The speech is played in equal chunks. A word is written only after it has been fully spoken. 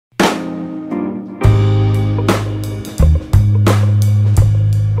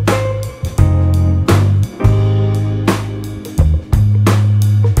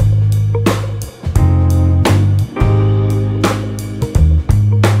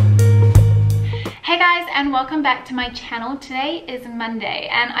and welcome back to my channel. Today is Monday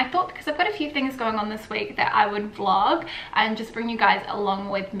and I thought, because I've got a few things going on this week, that I would vlog and just bring you guys along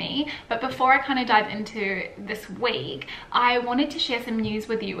with me. But before I kind of dive into this week, I wanted to share some news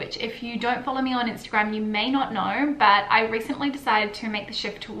with you, which if you don't follow me on Instagram you may not know, but I recently decided to make the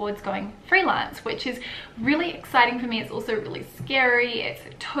shift towards going freelance, which is really exciting for me. It's also really scary. It's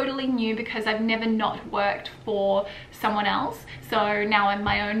totally new because I've never not worked for someone else, so now I'm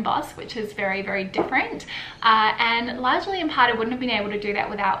my own boss, which is very, very different, and largely in part I wouldn't have been able to do that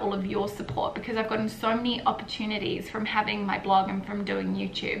without all of your support, because I've gotten so many opportunities from having my blog and from doing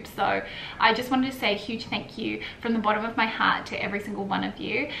YouTube. So I just wanted to say a huge thank you from the bottom of my heart to every single one of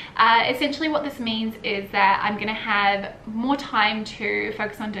you. Essentially what this means is that I'm gonna have more time to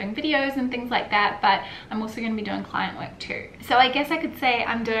focus on doing videos and things like that, but I'm also going to be doing client work too. So I guess I could say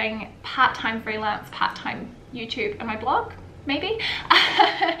I'm doing part-time freelance, part-time YouTube and my blog, maybe.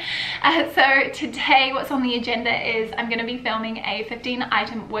 So today what's on the agenda is I'm going to be filming a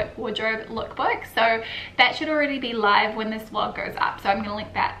 15-item work wardrobe lookbook. So that should already be live when this vlog goes up. So I'm going to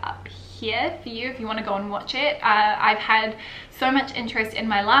link that up here for you if you want to go and watch it. I've had so much interest in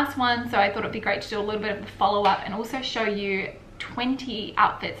my last one, so I thought it'd be great to do a little bit of a follow-up and also show you 20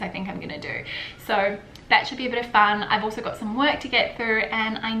 outfits I think I'm gonna do. So that should be a bit of fun. I've also got some work to get through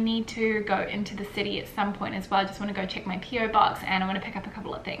and I need to go into the city at some point as well. I just want to go check my PO box and I want to pick up a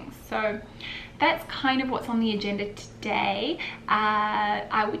couple of things. So that's kind of what's on the agenda today.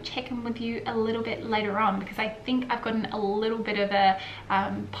 I would check in with you a little bit later on because I think I've gotten a little bit of a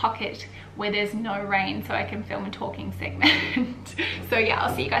pocket where there's no rain, so I can film a talking segment. So yeah,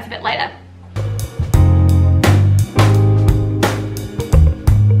 I'll see you guys a bit later.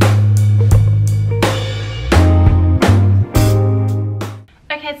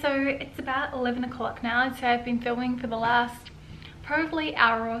 So it's about 11 o'clock now, so I've been filming for the last probably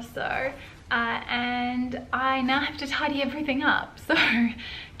hour or so, and I now have to tidy everything up, so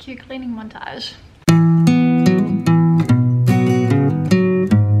cue cleaning montage.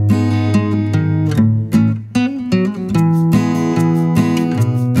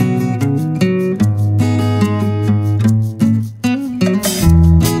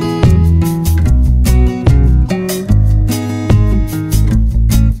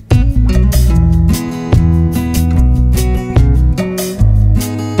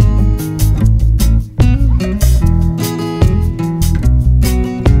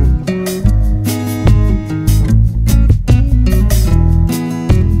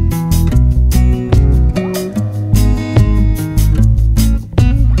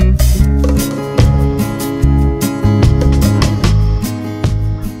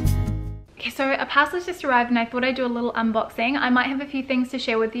 Parcel's just arrived and I thought I'd do a little unboxing. I might have a few things to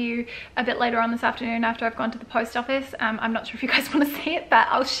share with you a bit later on this afternoon after I've gone to the post office. I'm not sure if you guys want to see it, but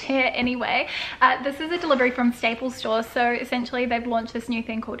I'll share anyway. This is a delivery from Staples Stores. So essentially they've launched this new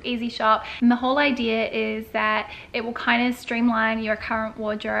thing called Easy Shop, and the whole idea is that it will kind of streamline your current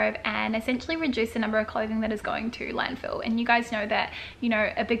wardrobe and essentially reduce the number of clothing that is going to landfill. And you guys know that, you know,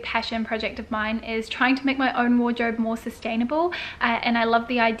 a big passion project of mine is trying to make my own wardrobe more sustainable, and I love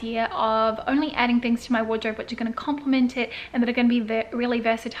the idea of only adding things to my wardrobe which are going to complement it and that are going to be really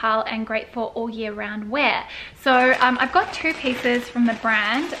versatile and great for all year round wear. So I've got two pieces from the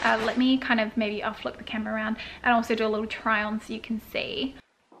brand. Let me kind of, maybe I'll flip the camera around and also do a little try on so you can see.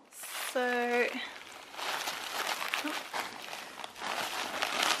 So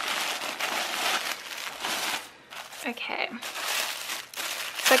okay,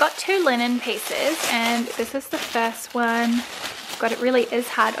 so I got two linen pieces and this is the first one. God, it really is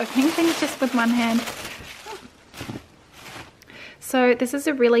hard opening things just with one hand. So this is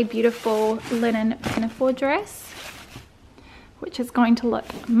a really beautiful linen pinafore dress, which is going to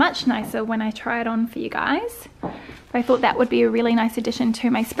look much nicer when I try it on for you guys. But I thought that would be a really nice addition to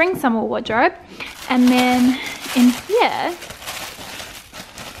my spring summer wardrobe. And then in here,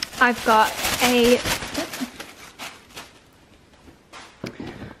 I've got a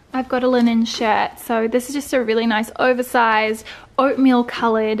linen shirt. So this is just a really nice oversized oatmeal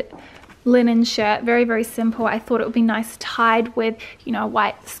colored linen shirt, very, very simple. I thought it would be nice tied with, you know, a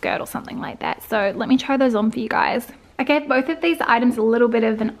white skirt or something like that. So let me try those on for you guys. I gave both of these items a little bit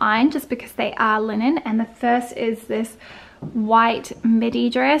of an iron just because they are linen, and the first is this white midi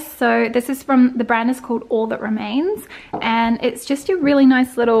dress. So this is from, the brand is called All That Remains, and it's just a really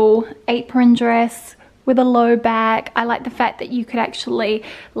nice little apron dress, with a low back. I like the fact that you could actually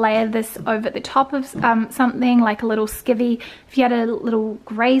layer this over the top of something like a little skivvy. If you had a little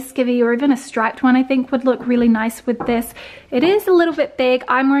grey skivvy or even a striped one, I think would look really nice with this. It is a little bit big.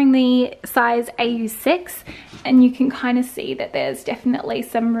 I'm wearing the size AU6 and you can kind of see that there's definitely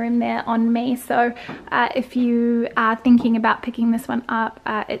some room there on me. So if you are thinking about picking this one up,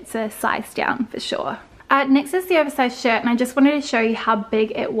 it's a size down for sure. Next is the oversized shirt, and I just wanted to show you how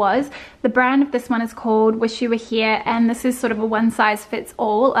big it was. The brand of this one is called Wish You Were Here, and this is sort of a one size fits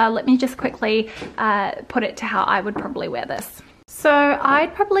all. Let me just quickly put it to how I would probably wear this. So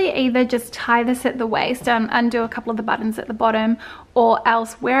I'd probably either just tie this at the waist and undo a couple of the buttons at the bottom, or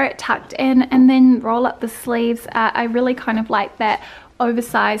else wear it tucked in and then roll up the sleeves. I really kind of like that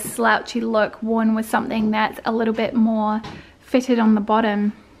oversized slouchy look worn with something that's a little bit more fitted on the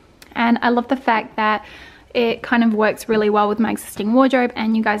bottom. And I love the fact that it kind of works really well with my existing wardrobe,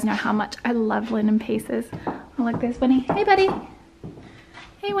 and you guys know how much I love linen pieces. I like this, Winnie. Hey buddy.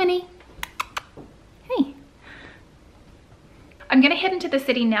 Hey Winnie. Hey. I'm gonna head into the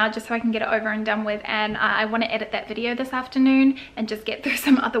city now just so I can get it over and done with, and I want to edit that video this afternoon and just get through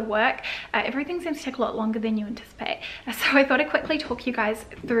some other work. Everything seems to take a lot longer than you anticipate, so I thought I'd quickly talk you guys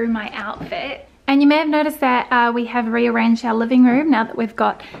through my outfit. And you may have noticed that we have rearranged our living room now that we've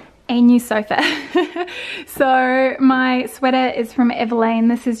got a new sofa. So my sweater is from Everlane.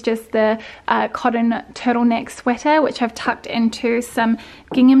 This is just the cotton turtleneck sweater, which I've tucked into some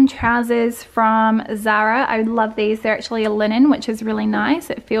gingham trousers from Zara. I love these. They're actually a linen, which is really nice.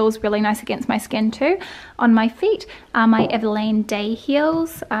 It feels really nice against my skin too. On my feet are my Everlane day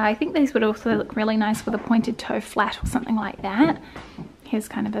heels. I think these would also look really nice with a pointed toe flat or something like that. Here's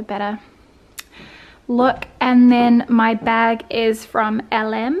kind of a better look. And then my bag is from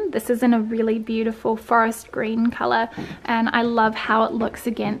LM. This is in a really beautiful forest green color, and I love how it looks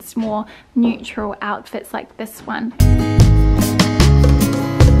against more neutral outfits like this one.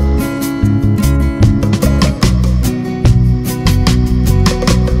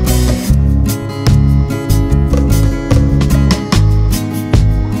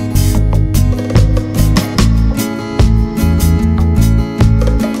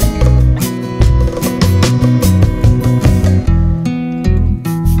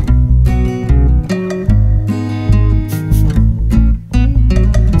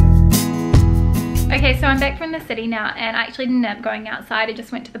 City now, and I actually didn't end up going outside. I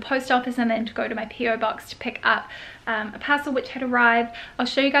just went to the post office and then to go to my PO box to pick up a parcel which had arrived. I'll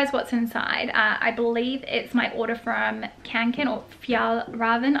show you guys what's inside. I believe it's my order from Kanken or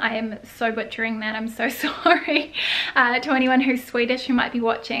Fjallraven. I am so butchering that. I'm so sorry to anyone who's Swedish who might be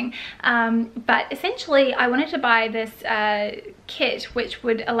watching. But essentially I wanted to buy this kit which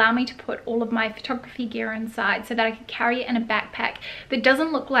would allow me to put all of my photography gear inside so that I could carry it in a backpack that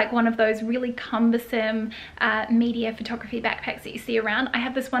doesn't look like one of those really cumbersome media photography backpacks that you see around. I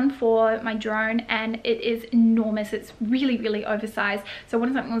have this one for my drone and it is enormous. It's really, really oversized. So I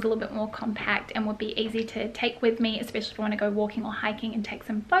wanted something that was a little bit more compact and would be easy to take with me, especially if I want to go walking or hiking and take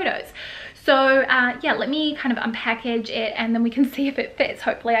some photos. So yeah, let me kind of unpackage it and then we can see if it fits.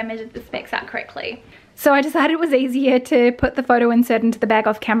 Hopefully I measured the specs out correctly. So I decided it was easier to put the photo insert into the bag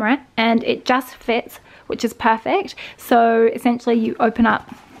off camera, and it just fits, which is perfect. So essentially you open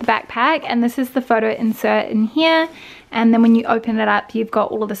up the backpack and this is the photo insert in here, and then when you open it up you've got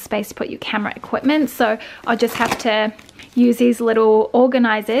all of the space to put your camera equipment. So I'll just have to use these little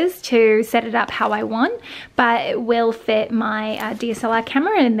organizers to set it up how I want, but it will fit my DSLR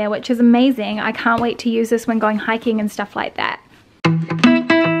camera in there, which is amazing. I can't wait to use this when going hiking and stuff like that.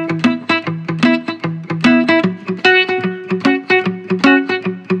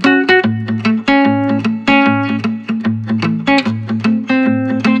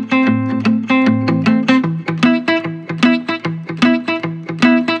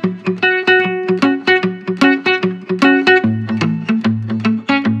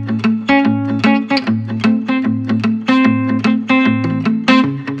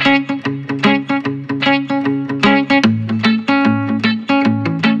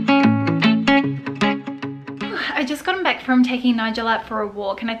 Taking Nigel out for a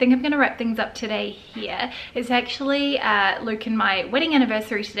walk, and I think I'm going to wrap things up today here. It's actually Luke and my wedding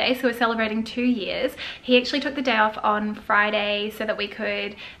anniversary today, so we're celebrating 2 years. He actually took the day off on Friday so that we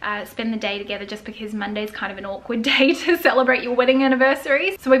could spend the day together, just because Monday's kind of an awkward day to celebrate your wedding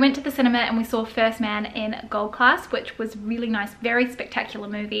anniversary. So we went to the cinema and we saw First Man in Gold Class, which was really nice. Very spectacular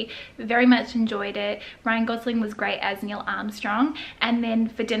movie. Very much enjoyed it. Ryan Gosling was great as Neil Armstrong. And then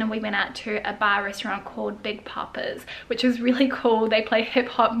for dinner we went out to a bar restaurant called Big Papa's, which was really cool. They play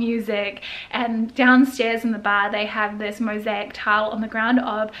hip-hop music, and downstairs in the bar they have this mosaic tile on the ground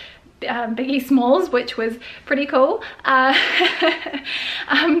of Biggie Smalls, which was pretty cool.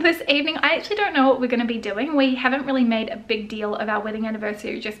 This evening, I actually don't know what we're going to be doing. We haven't really made a big deal of our wedding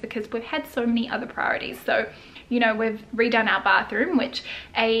anniversary just because we've had so many other priorities. So, you know, we've redone our bathroom, which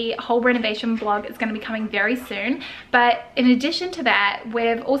a whole renovation vlog is going to be coming very soon. But in addition to that,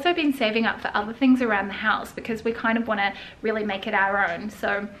 we've also been saving up for other things around the house because we kind of want to really make it our own.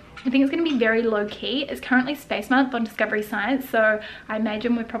 So I think it's going to be very low key. It's currently Space Month on Discovery Science, so I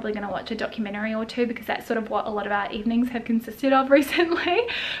imagine we're probably going to watch a documentary or two because that's sort of what a lot of our evenings have consisted of recently.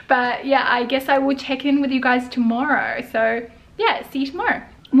 But yeah, I guess I will check in with you guys tomorrow. So yeah, see you tomorrow.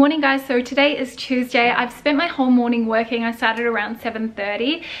 Morning guys, so today is Tuesday. I've spent my whole morning working. I started around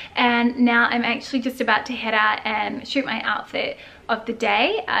 7:30 and now I'm actually just about to head out and shoot my outfit of the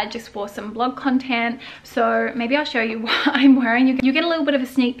day just for some blog content. So maybe I'll show you what I'm wearing. You get a little bit of a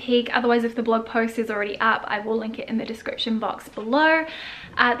sneak peek. Otherwise, if the blog post is already up, I will link it in the description box below.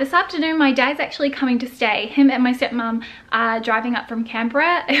 This afternoon my dad's actually coming to stay. Him and my stepmom are driving up from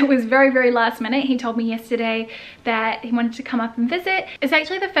Canberra. It was very last minute. He told me yesterday that he wanted to come up and visit. It's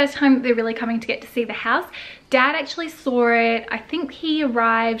actually the first time they're really coming to get to see the house. Dad actually saw it. I think he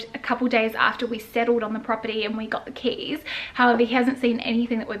arrived a couple days after we settled on the property and we got the keys. However, he hasn't seen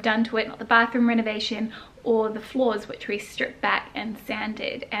anything that we've done to it, not the bathroom renovation or the floors, which we stripped back and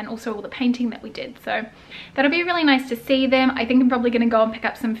sanded, and also all the painting that we did. So that'll be really nice to see them. I think I'm probably going to go and pick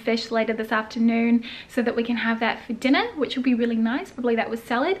up some fish later this afternoon so that we can have that for dinner, which will be really nice. Probably that with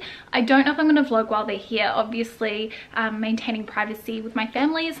salad. I don't know if I'm going to vlog while they're here. Obviously, maintaining privacy with my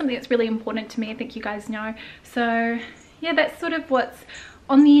family is something that's really important to me. I think you guys know. So yeah, that's sort of what's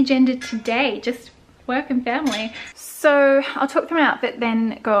on the agenda today. Just work and family. So I'll talk through my outfit,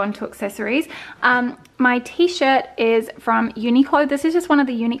 then go on to accessories. My t-shirt is from Uniqlo. This is just one of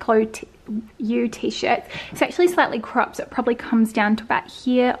the Uniqlo U t-shirts. It's actually slightly cropped, so it probably comes down to about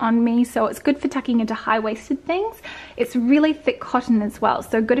here on me, so it's good for tucking into high-waisted things. It's really thick cotton as well,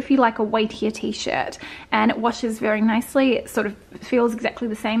 so good if you like a weightier t-shirt, and it washes very nicely. It sort of feels exactly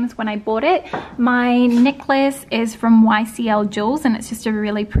the same as when I bought it. My necklace is from YCL Jewels, and it's just a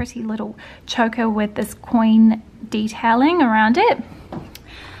really pretty little choker with this coin detailing around it.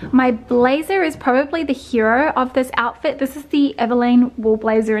 My blazer is probably the hero of this outfit. This is the Everlane wool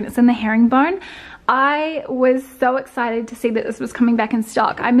blazer and it's in the herringbone. I was so excited to see that this was coming back in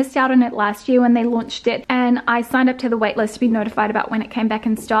stock. I missed out on it last year when they launched it and I signed up to the wait list to be notified about when it came back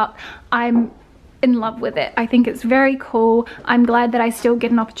in stock. I'm in love with it. I think it's very cool. I'm glad that I still get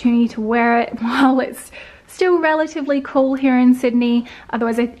an opportunity to wear it while it's still relatively cool here in Sydney.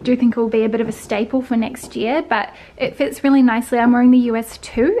 Otherwise, I do think it will be a bit of a staple for next year, but it fits really nicely. I'm wearing the US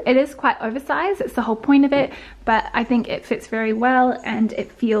too. It is quite oversized. It's the whole point of it, but I think it fits very well and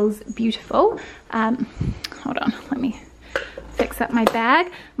it feels beautiful. Hold on, let me fix up my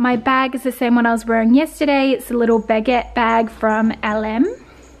bag. My bag is the same one I was wearing yesterday. It's a little baguette bag from LM.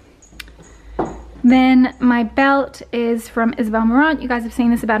 Then my belt is from Isabel Marant. You guys have seen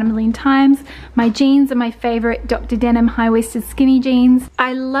this about a million times. My jeans are my favorite Dr. Denim high-waisted skinny jeans.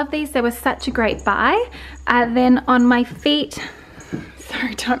 I love these. They were such a great buy. Then on my feet,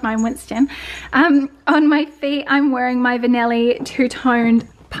 sorry, don't mind Winston. On my feet, I'm wearing my Vanelli two-toned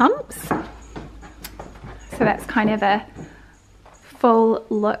pumps. So that's kind of a full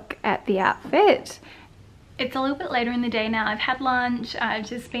look at the outfit. It's a little bit later in the day now. I've had lunch, I've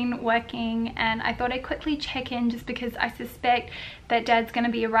just been working, and I thought I'd quickly check in just because I suspect that Dad's going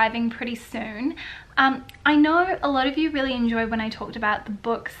to be arriving pretty soon. I know a lot of you really enjoyed when I talked about the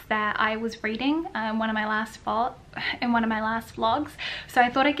books that I was reading in one of my last vlogs. So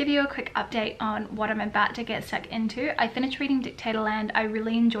I thought I'd give you a quick update on what I'm about to get stuck into. I finished reading Dictatorland. I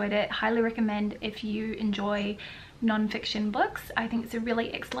really enjoyed it. Highly recommend if you enjoy non-fiction books. I think it's a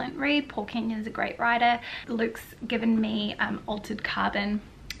really excellent read. Paul Kenyon is a great writer. Luke's given me Altered Carbon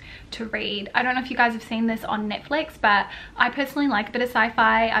to read. I don't know if you guys have seen this on Netflix, but I personally like a bit of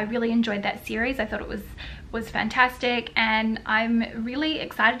sci-fi. I really enjoyed that series. I thought it was fantastic, and I'm really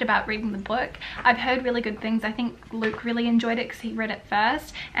excited about reading the book. I've heard really good things. I think Luke really enjoyed it because he read it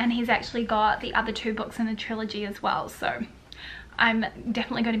first, and he's actually got the other two books in the trilogy as well. So I'm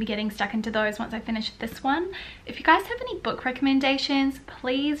definitely going to be getting stuck into those once I finish this one. If you guys have any book recommendations,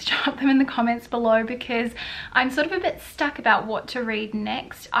 please drop them in the comments below because I'm sort of a bit stuck about what to read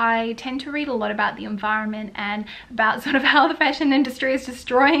next. I tend to read a lot about the environment and about sort of how the fashion industry is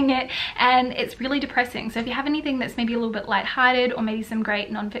destroying it, and it's really depressing. So if you have anything that's maybe a little bit lighthearted or maybe some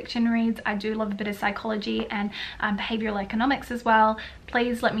great non-fiction reads, I do love a bit of psychology and behavioral economics as well.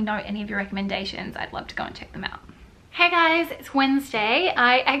 Please let me know any of your recommendations. I'd love to go and check them out. Hey guys, it's Wednesday.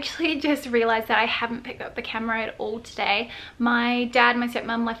 I actually just realized that I haven't picked up the camera at all today. My dad and my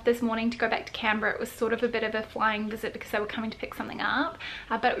stepmom left this morning to go back to Canberra. It was sort of a bit of a flying visit because they were coming to pick something up,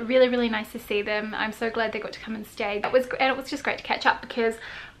 but really nice to see them. I'm so glad they got to come and stay. It was just great to catch up because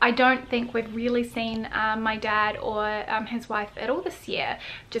I don't think we've really seen my dad or his wife at all this year,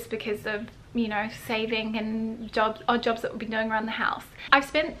 just because of, you know, saving and odd jobs that we've been doing around the house. I've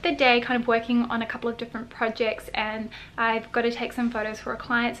spent the day kind of working on a couple of different projects, and I've got to take some photos for a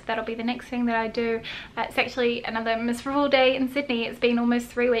client, so that'll be the next thing that I do. It's actually another miserable day in Sydney. It's been almost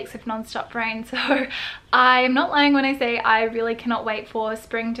 3 weeks of non-stop rain, so I am not lying when I say I really cannot wait for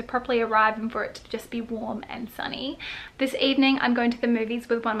spring to properly arrive and for it to just be warm and sunny. This evening I'm going to the movies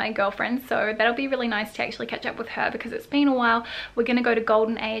with one of my girlfriends, so that'll be really nice to actually catch up with her because it's been a while. We're going to go to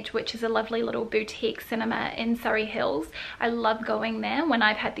Golden Age, which is a lovely little boutique cinema in Surrey Hills. I love going there when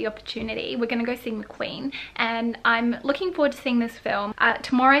I've had the opportunity. We're going to go see McQueen, and I'm looking forward to seeing this film.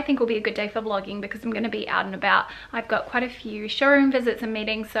 Tomorrow I think will be a good day for vlogging because I'm going to be out and about. I've got quite a few showroom visits and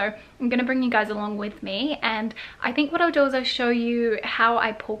meetings, so I'm going to bring you guys along with me. And I think what I'll do is I'll show you how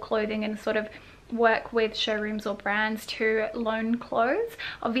I pull clothing and sort of work with showrooms or brands to loan clothes.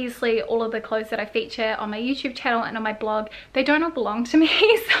 Obviously all of the clothes that I feature on my YouTube channel and on my blog, they don't all belong to me,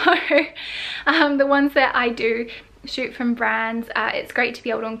 so the ones that I do shoot from brands, it's great to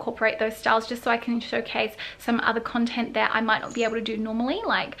be able to incorporate those styles just so I can showcase some other content that I might not be able to do normally,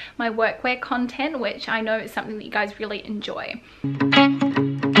 like my workwear content, which I know is something that you guys really enjoy.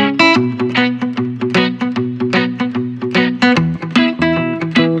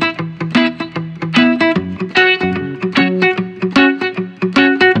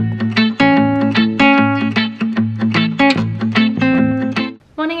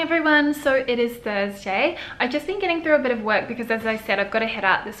 So it is Thursday. I've just been getting through a bit of work because, as I said, I've got to head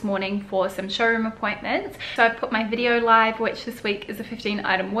out this morning for some showroom appointments. So I've put my video live, which this week is a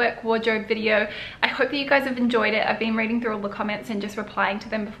 15-item work wardrobe video. I hope that you guys have enjoyed it. I've been reading through all the comments and just replying to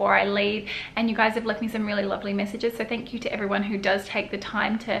them before I leave, and you guys have left me some really lovely messages, so thank you to everyone who does take the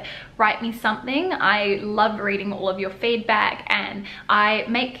time to write me something. I love reading all of your feedback, and I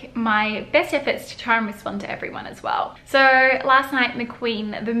make my best efforts to try and respond to everyone as well. So last night,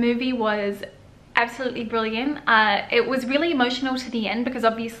 McQueen, the movie was absolutely brilliant. It was really emotional to the end because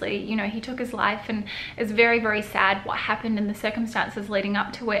obviously, you know, he took his life, and it's very sad what happened in the circumstances leading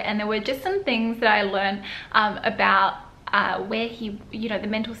up to it. And there were just some things that I learned about where he, you know, the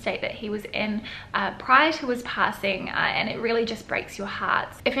mental state that he was in prior to his passing, and it really just breaks your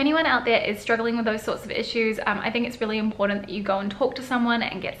hearts. If anyone out there is struggling with those sorts of issues, I think it's really important that you go and talk to someone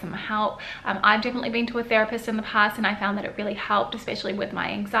and get some help. I've definitely been to a therapist in the past, and I found that it really helped, especially with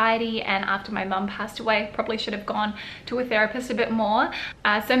my anxiety, and after my mum passed away, probably should have gone to a therapist a bit more.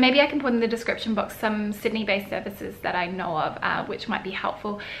 So maybe I can put in the description box some Sydney-based services that I know of, which might be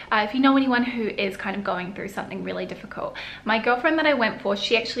helpful if you know anyone who is kind of going through something really difficult. My girlfriend that I went for,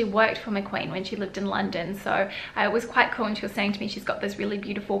 she actually worked for McQueen when she lived in London, so it was quite cool, and she was saying to me she's got this really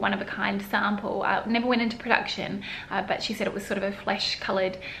beautiful one-of-a-kind sample. Never went into production, but she said it was sort of a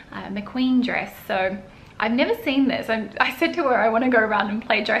flesh-coloured McQueen dress. So I've never seen this. I said to her I want to go around and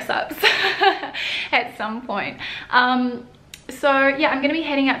play dress-ups at some point. So yeah, I'm going to be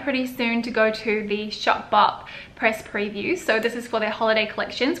heading out pretty soon to go to the Shop Bop press preview. So this is for their holiday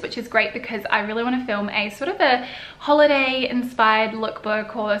collections, which is great because I really want to film a sort of a holiday inspired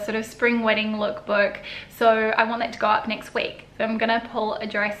lookbook or a sort of spring wedding lookbook. So I want that to go up next week. So I'm gonna pull a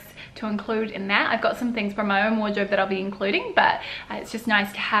dress to include in that. I've got some things from my own wardrobe that I'll be including, but it's just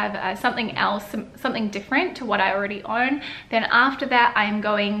nice to have something else, something different to what I already own. Then after that, I'm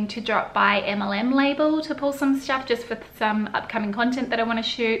going to drop by MLM Label to pull some stuff just for some upcoming content that I want to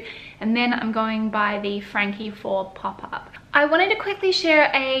shoot. And then I'm going by the Frankie 4 pop-up. I wanted to quickly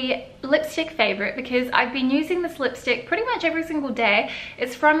share a lipstick favorite because I've been using this lipstick pretty much every single day.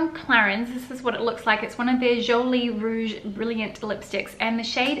 It's from Clarins. This is what it looks like. It's one of their Jolie Rouge Brilliant lipsticks, and the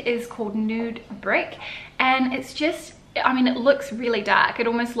shade is called Nude Brick. And it's just, I mean, it looks really dark. It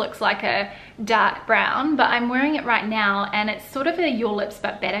almost looks like a dark brown, but I'm wearing it right now, and it's sort of a Your Lips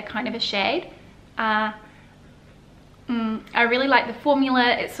But Better kind of a shade. I really like the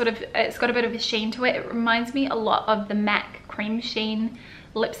formula. It's got a bit of a sheen to it. It reminds me a lot of the MAC Cream Sheen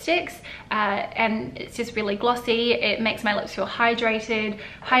lipsticks, and it's just really glossy. It makes my lips feel hydrated.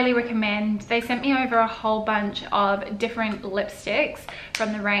 Highly recommend. They sent me over a whole bunch of different lipsticks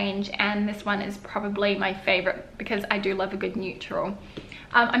from the range, and this one is probably my favorite because I do love a good neutral.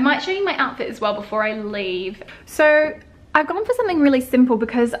 I might show you my outfit as well before I leave. So I've gone for something really simple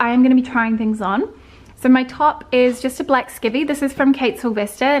because I am going to be trying things on. So my top is just a black skivvy. This is from Kate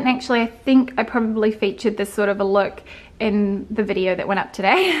Sylvester, and actually I think I probably featured this sort of a look in the video that went up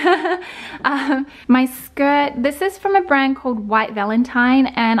today. My skirt, this is from a brand called White Valentine,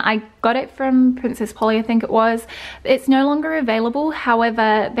 and I got it from Princess Polly, I think it was. It's no longer available,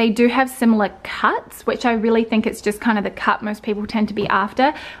 however they do have similar cuts, which I really think it's just kind of the cut most people tend to be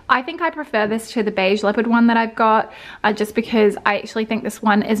after. I think I prefer this to the beige leopard one that I've got, just because I actually think this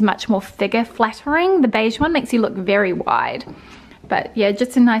one is much more figure flattering. The beige one makes you look very wide. But yeah,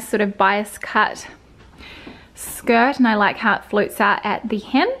 just a nice sort of bias cut skirt, and I like how it floats out at the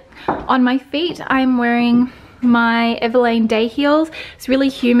hem. On my feet, I'm wearing my Everlane day heels. It's really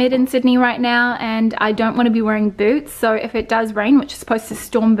humid in Sydney right now, and I don't want to be wearing boots, so if it does rain, which is supposed to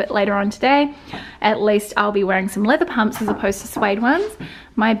storm a bit later on today, at least I'll be wearing some leather pumps as opposed to suede ones.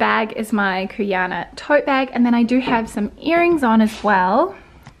 My bag is my Kuyana tote bag, and then I do have some earrings on as well.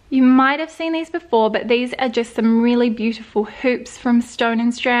 You might have seen these before, but these are just some really beautiful hoops from Stone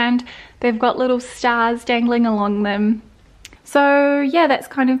 & Strand. They've got little stars dangling along them. So yeah, that's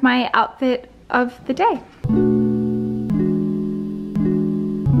kind of my outfit of the day.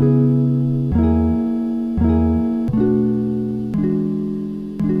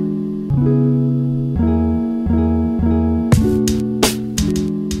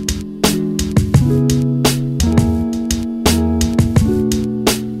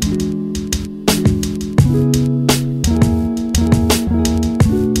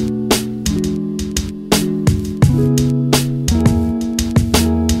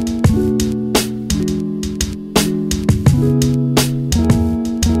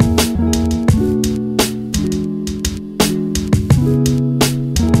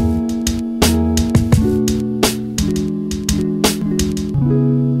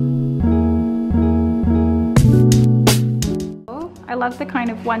 I love the kind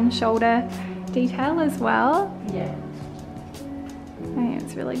of one shoulder detail as well. Yeah. I think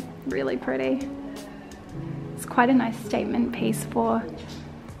it's really, really pretty. It's quite a nice statement piece for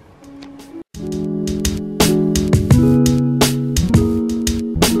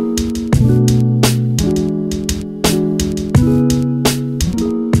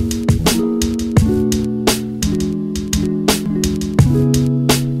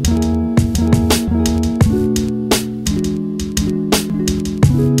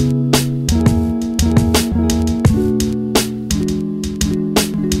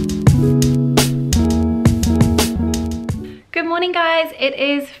guys, it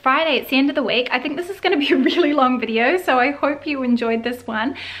is Friday, it's the end of the week. I think this is going to be a really long video, so I hope you enjoyed this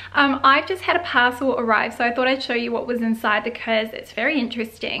one. I've just had a parcel arrive, so I thought I'd show you what was inside because it's very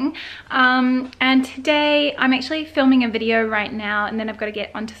interesting. And today I'm actually filming a video right now, and then I've got to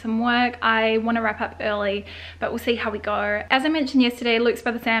get onto some work. I want to wrap up early, but we'll see how we go. As I mentioned yesterday, Luke's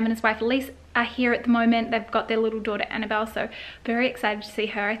brother Sam and his wife Elise are here at the moment. They've got their little daughter Annabelle, so very excited to see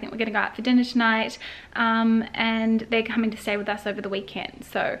her. I think we're gonna go out for dinner tonight, and they're coming to stay with us over the weekend,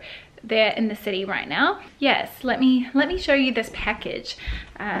 so they're in the city right now. Yes, let me show you this package.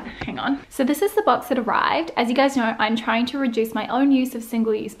 Hang on. So this is the box that arrived. As you guys know, I'm trying to reduce my own use of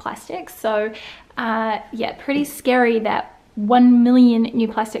single-use plastics, so yeah, pretty scary that 1 million new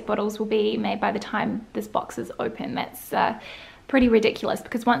plastic bottles will be made by the time this box is open. That's pretty ridiculous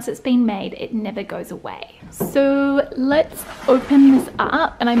because once it's been made, it never goes away. So let's open this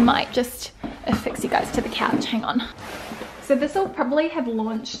up, and I might just affix you guys to the couch. Hang on. So this will probably have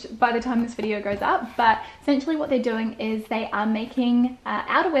launched by the time this video goes up, but essentially what they're doing is they are making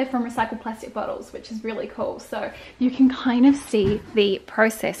outerwear from recycled plastic bottles, which is really cool. So you can kind of see the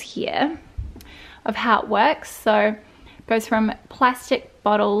process here of how it works. So it goes from plastic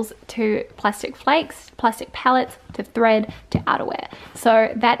bottles to plastic flakes, plastic pellets, to thread, to outerwear.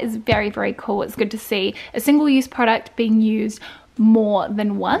 So that is very, very cool. It's good to see a single-use product being used more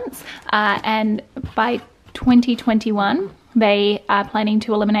than once, and by 2021 they are planning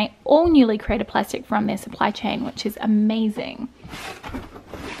to eliminate all newly created plastic from their supply chain, which is amazing.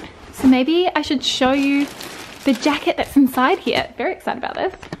 So maybe I should show you the jacket that's inside here. Very excited about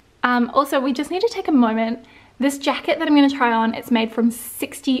this. Also, we just need to take a moment. This jacket that I'm going to try on, it's made from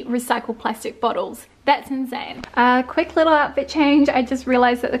 60 recycled plastic bottles. That's insane. Quick little outfit change. I just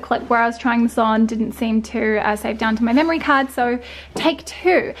realized that the clip where I was trying this on didn't seem to save down to my memory card, so take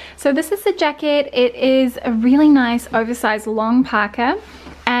two. So this is the jacket. It is a really nice oversized long parka,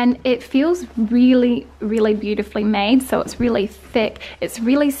 and it feels really, really beautifully made. So it's really thick. It's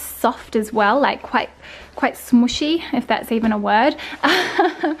really soft as well, like quite quite smushy, if that's even a word.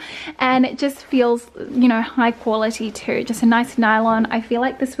 And it just feels, you know, high quality too. Just a nice nylon. I feel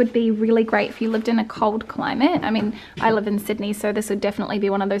like this would be really great if you lived in a cold climate. I mean, I live in Sydney, so this would definitely be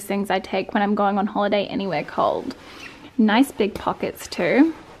one of those things I take when I'm going on holiday anywhere cold. Nice big pockets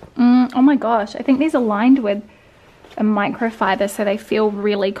too. Oh my gosh, I think these are lined with a microfiber, so they feel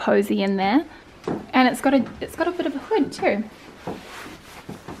really cozy in there. And it's got a bit of a hood too.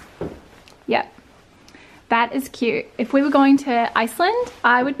 Yep, that is cute. If we were going to Iceland,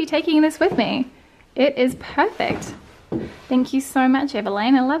 I would be taking this with me. It is perfect. Thank you so much,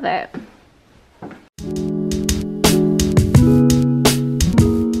 Evelyn. I love it.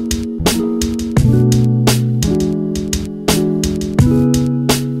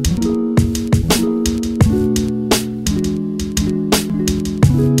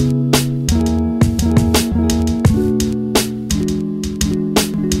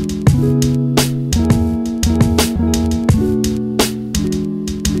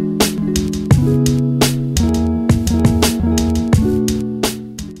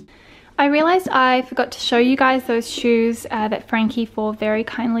 I forgot to show you guys those shoes that Frankie very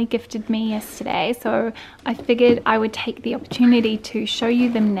kindly gifted me yesterday, so I figured I would take the opportunity to show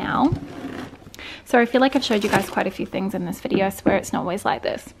you them now. So I feel like I've showed you guys quite a few things in this video. I swear it's not always like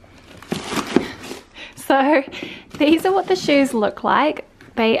this. So these are what the shoes look like.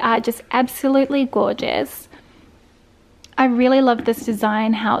 They are just absolutely gorgeous. I really love this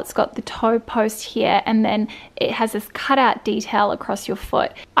design, how it's got the toe post here and then it has this cutout detail across your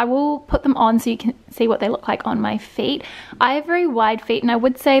foot. I will put them on so you can see what they look like on my feet. I have very wide feet and I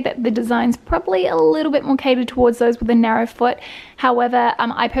would say that the design's probably a little bit more catered towards those with a narrow foot. However,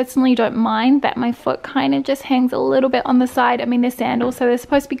 I personally don't mind that my foot kind of just hangs a little bit on the side. I mean, they're sandals, so they're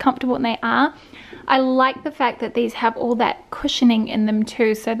supposed to be comfortable, and they are. I like the fact that these have all that cushioning in them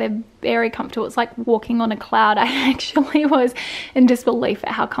too, so they're very comfortable. It's like walking on a cloud. I actually was in disbelief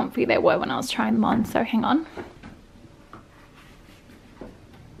at how comfy they were when I was trying them on, so hang on.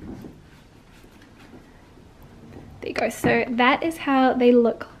 There you go. So that is how they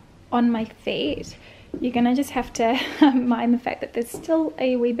look on my feet. You're gonna just have to mind the fact that there's still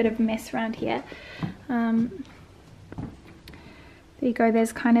a wee bit of mess around here. There you go,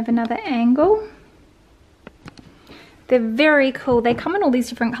 there's kind of another angle. They're very cool. They come in all these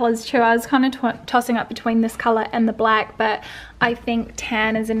different colors too. I was kind of tossing up between this color and the black, but I think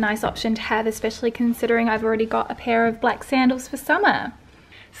tan is a nice option to have, especially considering I've already got a pair of black sandals for summer.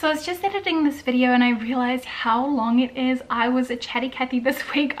 So I was just editing this video and I realized how long it is. I was a chatty Cathy this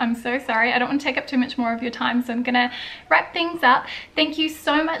week. I'm so sorry. I don't want to take up too much more of your time, so I'm gonna wrap things up. Thank you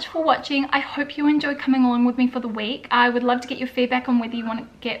so much for watching. I hope you enjoyed coming along with me for the week. I would love to get your feedback on whether you want to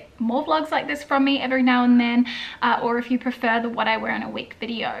get more vlogs like this from me every now and then, or if you prefer the what I wear in a week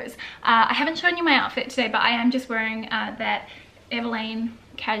videos. I haven't shown you my outfit today, but I am just wearing that Evelyn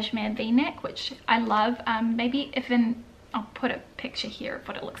cashmere v-neck, which I love. Maybe if I'll put a picture here of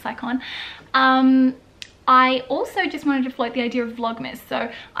what it looks like on. I also just wanted to float the idea of Vlogmas.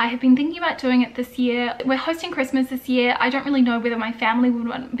 So I have been thinking about doing it this year. We're hosting Christmas this year. I don't really know whether my family would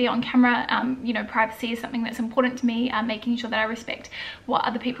want to be on camera. You know, privacy is something that's important to me, making sure that I respect what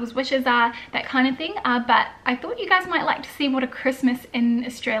other people's wishes are, that kind of thing. But I thought you guys might like to see what a Christmas in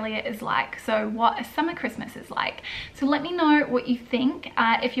Australia is like. So what a summer Christmas is like. So let me know what you think.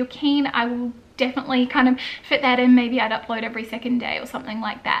 If you're keen, I will definitely kind of fit that in. Maybe I'd upload every second day or something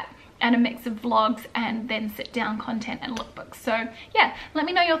like that, and a mix of vlogs and then sit down content and lookbooks. So yeah, let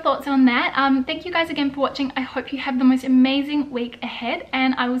me know your thoughts on that. Thank you guys again for watching. I hope you have the most amazing week ahead,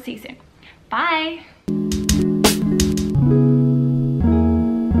 and I will see you soon. Bye.